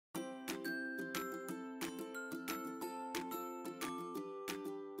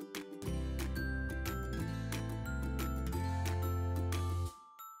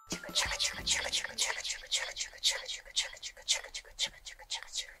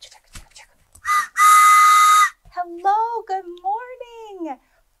Hello, good morning.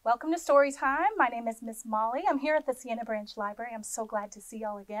 Welcome to Story Time. My name is Miss Molly. I'm here at the Siena Branch Library. I'm so glad to see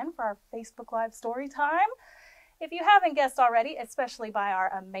y'all again for our Facebook Live Story Time. If you haven't guessed already, especially by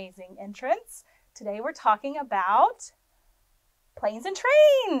our amazing entrance, today we're talking about planes and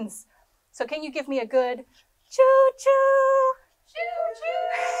trains. So can you give me a good choo-choo?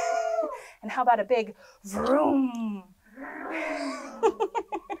 Choo-choo! And how about a big vroom?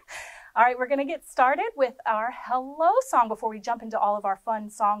 All right, we're going to get started with our hello song before we jump into all of our fun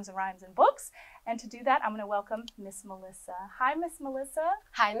songs and rhymes and books. And to do that, I'm going to welcome Miss Melissa. Hi, Miss Melissa.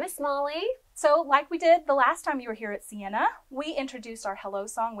 Hi, Miss Molly. So like we did the last time you were here at Siena, we introduced our hello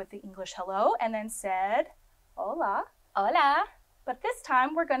song with the English hello and then said hola. Hola. But this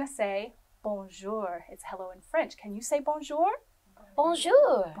time we're going to say bonjour. It's hello in French. Can you say bonjour?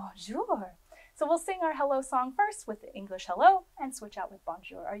 Bonjour. Bonjour. So we'll sing our hello song first with the English hello and switch out with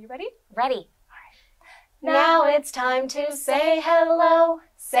bonjour. Are you ready? Ready. All right. Now it's time to say hello.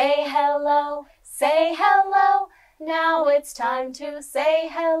 Say hello. Say hello. Now it's time to say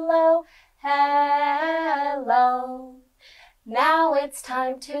hello. Hello. Now it's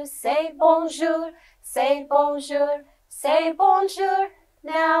time to say bonjour. Say bonjour. Say bonjour.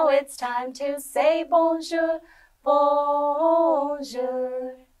 Now it's time to say bonjour. Bonjour.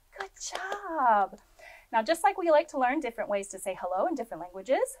 Good job. Now, just like we like to learn different ways to say hello in different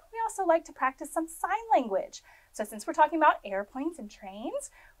languages, we also like to practice some sign language. So since we're talking about airplanes and trains,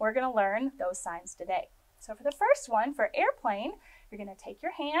 we're going to learn those signs today. So for the first one, for airplane, you're going to take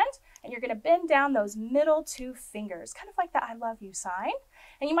your hand and you're going to bend down those middle two fingers, kind of like the I love you sign.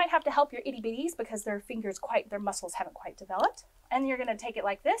 And you might have to help your itty bitties because their muscles haven't quite developed. And you're going to take it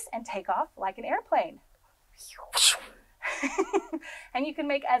like this and take off like an airplane. And you can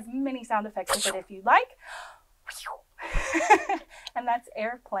make as many sound effects with it if you like. And that's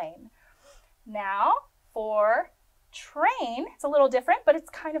airplane. Now for train, it's a little different, but it's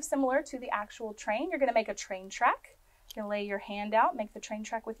kind of similar to the actual train. You're going to make a train track. You're going to lay your hand out, make the train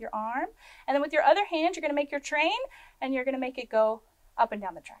track with your arm. And then with your other hand, you're going to make your train and you're going to make it go up and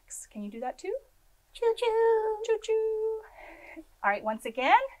down the tracks. Can you do that too? Choo-choo. Choo-choo. All right, once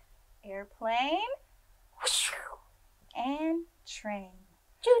again, airplane and train.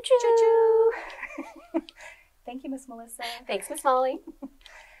 Choo-choo. Choo-choo. Thank you, Miss Melissa. Thanks, Miss Molly.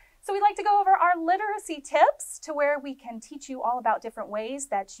 So we like to go over our literacy tips to where we can teach you all about different ways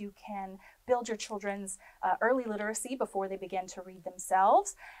that you can build your children's early literacy before they begin to read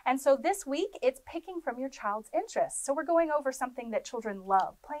themselves. And so this week, it's picking from your child's interests. So we're going over something that children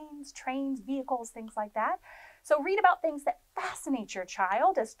love, planes, trains, vehicles, things like that. So read about things that fascinate your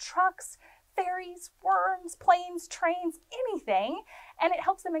child as trucks, ferries, worms, planes, trains, anything, and it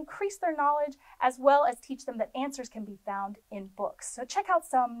helps them increase their knowledge as well as teach them that answers can be found in books. So check out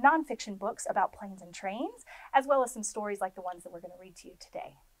some nonfiction books about planes and trains, as well as some stories like the ones that we're going to read to you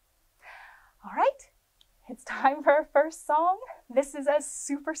today. All right, it's time for our first song. This is a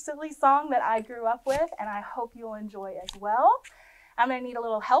super silly song that I grew up with, and I hope you'll enjoy as well. I'm going to need a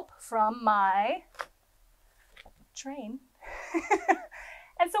little help from my train.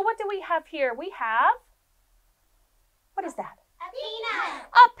 And so what do we have here? We have, what is that? A peanut.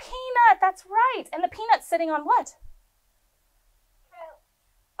 A peanut, that's right. And the peanut's sitting on what?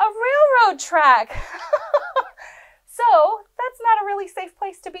 A railroad track. So that's not a really safe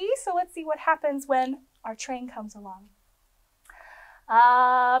place to be. So let's see what happens when our train comes along.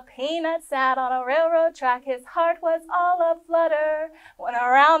 A peanut sat on a railroad track. His heart was all aflutter. When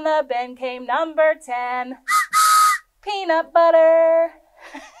around the bend came number 10. Peanut butter.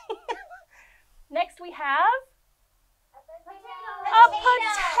 Next we have a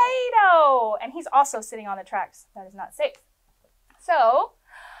potato. And he's also sitting on the tracks. That is not safe. So,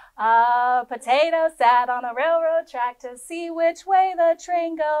 a potato sat on a railroad track to see which way the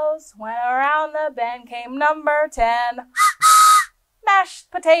train goes. When around the bend came number 10.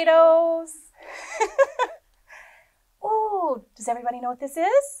 Mashed potatoes. Ooh, does everybody know what this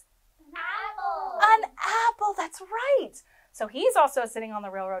is? Apple. An apple, that's right. So he's also sitting on the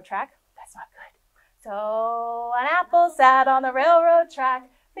railroad track. That's not good. So an apple sat on the railroad track,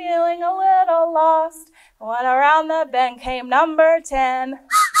 feeling a little lost. When around the bend came number 10.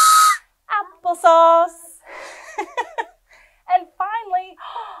 Applesauce. And finally,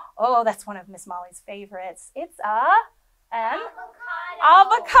 oh, that's one of Miss Molly's favorites. It's an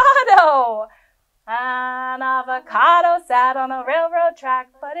avocado. An avocado sat on a railroad track,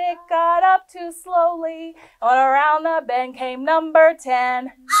 but it got up too slowly. When around the bend came number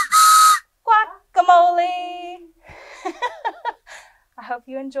 10. Guacamole. I hope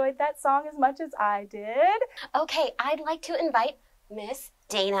you enjoyed that song as much as I did. Okay, I'd like to invite Miss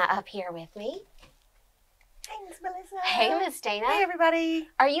Dana up here with me. Hey, Miss Melissa. Hey, Miss Dana. Hey, everybody.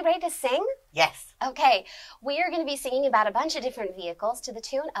 Are you ready to sing? Yes. Okay, we are going to be singing about a bunch of different vehicles to the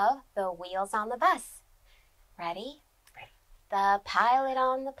tune of The Wheels on the Bus. Ready? Ready. The pilot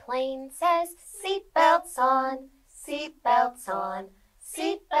on the plane says, seatbelts on, seatbelts on,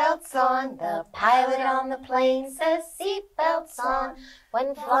 seatbelts on. The pilot on the plane says, seatbelts on,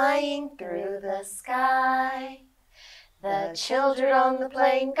 when flying through the sky. The children on the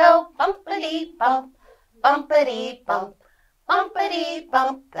plane go bumpity-bump, bumpity-bump,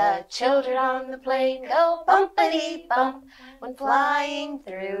 bumpity-bump. The children on the plane go bumpity-bump when flying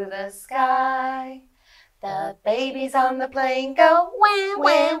through the sky. The babies on the plane go wah,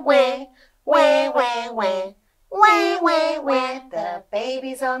 wah, wah, wah, wah, wah, wah, wah, wah. The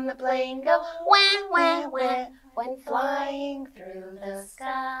babies on the plane go wah, wah, wah when flying through the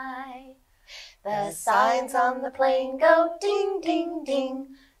sky. The signs on the plane go ding, ding,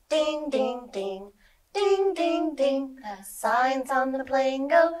 ding, ding, ding, ding, ding, ding, ding. The signs on the plane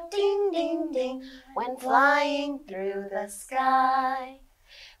go ding, ding, ding when flying through the sky.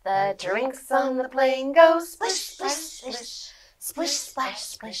 The drinks on the plane go splish, splish, splish, splish, splash,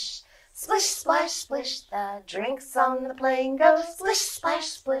 splish, splish, splash, splish. The drinks on the plane go splish, splash,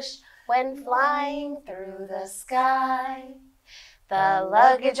 splish when flying through the sky. The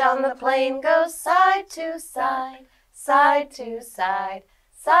luggage on the plane goes side to side, side to side,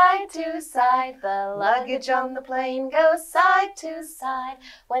 side to side. The luggage on the plane goes side to side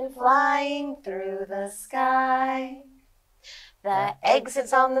when flying through the sky. The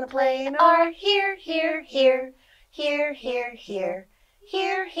exits on the plane are here, here, here, here, here, here,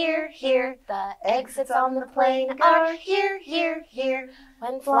 here, here, here. The exits on the plane are here, here, here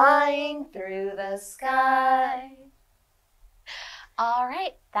when flying through the sky. All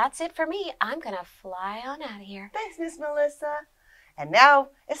right, that's it for me. I'm going to fly on out of here. Thanks, Miss Melissa. And now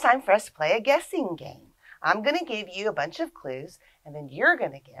it's time for us to play a guessing game. I'm going to give you a bunch of clues, and then you're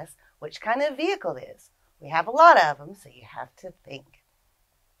going to guess which kind of vehicle it is. We have a lot of them, so you have to think.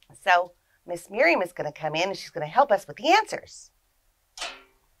 So Miss Miriam is going to come in, and she's going to help us with the answers.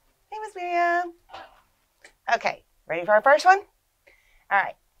 Hey, Miss Miriam. Okay, ready for our first one? All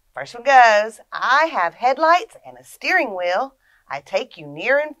right, first one goes, I have headlights and a steering wheel. I take you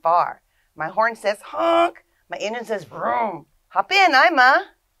near and far. My horn says honk. My engine says vroom. Hop in, I'm a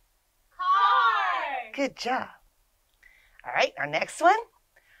Car. Good job. All right, our next one.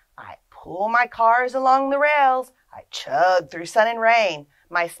 I pull my cars along the rails. I chug through sun and rain.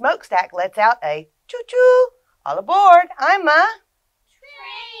 My smokestack lets out a choo-choo. All aboard, I'm a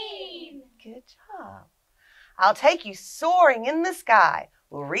Train. Good job. I'll take you soaring in the sky.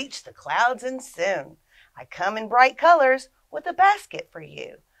 We'll reach the clouds and soon. I come in bright colors with a basket for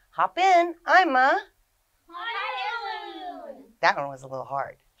you. Hop in, I'm a Hot balloon. That one was a little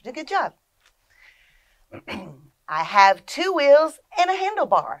hard. You did a good job. I have 2 wheels and a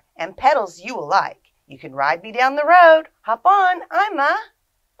handlebar and pedals you will like. You can ride me down the road. Hop on, I'm a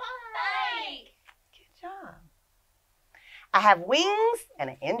Bike. Good job. I have wings and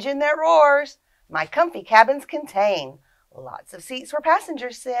an engine that roars. My comfy cabins contain lots of seats where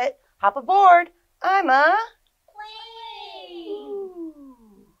passengers sit. Hop aboard, I'm a Plane.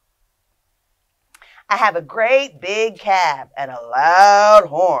 I have a great big cab and a loud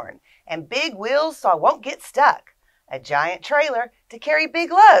horn and big wheels so I won't get stuck. A giant trailer to carry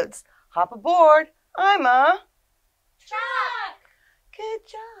big loads. Hop aboard, I'm a Truck. Good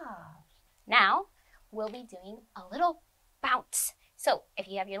job. Now, we'll be doing a little bounce. So if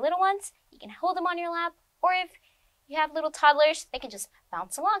you have your little ones, you can hold them on your lap, or if you have little toddlers, they can just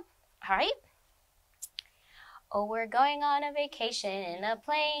bounce along. All right? Oh, we're going on a vacation in a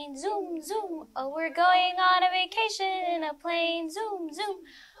plane, zoom, zoom. Oh, we're going on a vacation in a plane, zoom, zoom.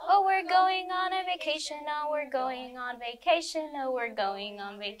 Oh, we're going on a vacation, oh, we're going on vacation, oh, we're going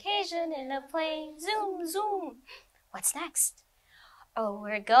on vacation in a plane, zoom, zoom. What's next? Oh,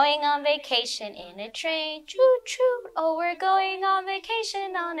 we're going on vacation in a train, choo, choo. Oh, we're going on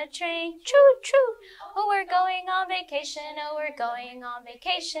vacation on a train, choo, choo. Oh, we're going on vacation, oh, we're going on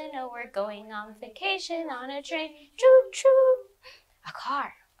vacation, oh, we're going on vacation on a train, choo, choo. A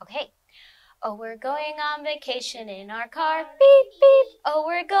car, okay. Oh, we're going on vacation in our car, beep, beep. Oh,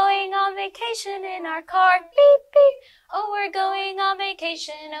 we're going on vacation in our car, beep, beep. Oh, we're going on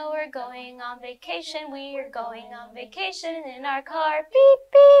vacation, oh, we're going on vacation. We are going on vacation in our car, beep,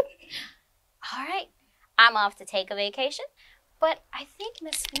 beep. All right, I'm off to take a vacation, but I think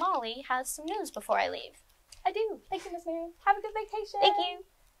Miss Molly has some news before I leave. I do. Thank you, Miss Miriam. Have a good vacation. Thank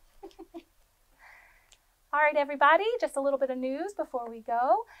you. All right, everybody, just a little bit of news before we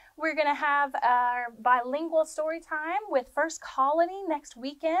go. We're going to have our bilingual story time with First Colony next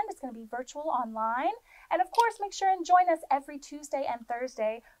weekend. It's going to be virtual online. And of course, make sure and join us every Tuesday and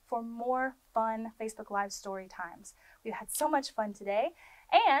Thursday for more fun Facebook Live story times. We've had so much fun today.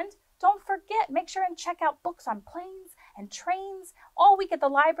 And don't forget, make sure and check out books on planes and trains all week at the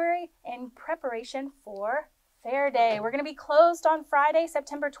library in preparation for Fair Day. We're going to be closed on Friday,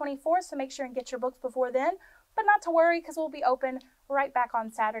 September 24th, so make sure and get your books before then. But not to worry, because we'll be open right back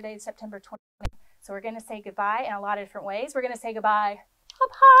on Saturday, September 20th. So we're going to say goodbye in a lot of different ways. We're going to say goodbye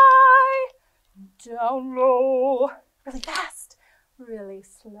up high, down low, really fast, really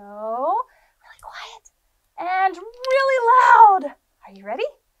slow, really quiet, and really loud. Are you ready?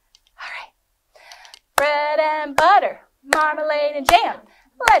 All right. Bread and butter, marmalade and jam.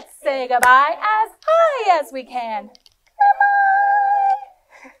 Let's say goodbye as high as we can.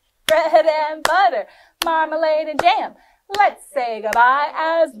 Goodbye. Bread and butter, marmalade and jam. Let's say goodbye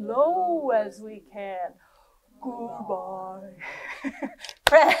as low as we can. Goodbye.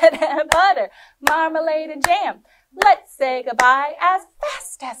 Bread and butter, marmalade and jam. Let's say goodbye as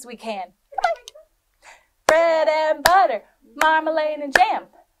fast as we can. Goodbye. Bread and butter, marmalade and jam.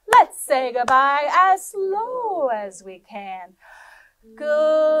 Let's say goodbye as slow as we can. Goodbye.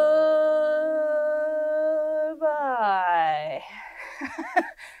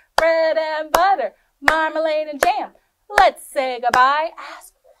 Bread and butter, marmalade and jam. Let's say goodbye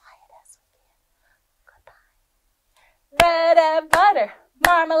as quiet as we can. Goodbye. Bread and butter,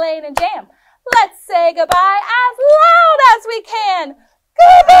 marmalade and jam. Let's say goodbye as loud as we can.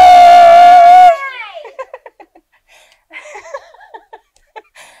 Goodbye.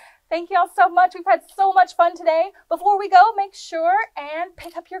 Thank you all so much. We've had so much fun today. Before we go, make sure and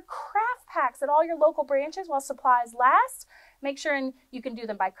pick up your craft packs at all your local branches while supplies last. Make sure and you can do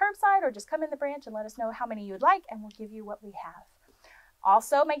them by curbside or just come in the branch and let us know how many you would like, and we'll give you what we have.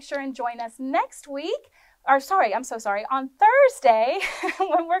 Also, make sure and join us next week, on Thursday,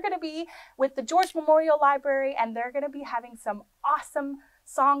 when we're going to be with the George Memorial Library, and they're going to be having some awesome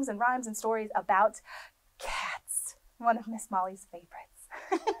songs and rhymes and stories about cats, one of Miss Molly's favorites.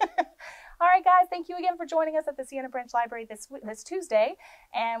 All right, guys, thank you again for joining us at the Sienna Branch Library this Tuesday,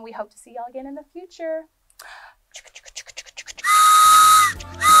 and we hope to see y'all again in the future.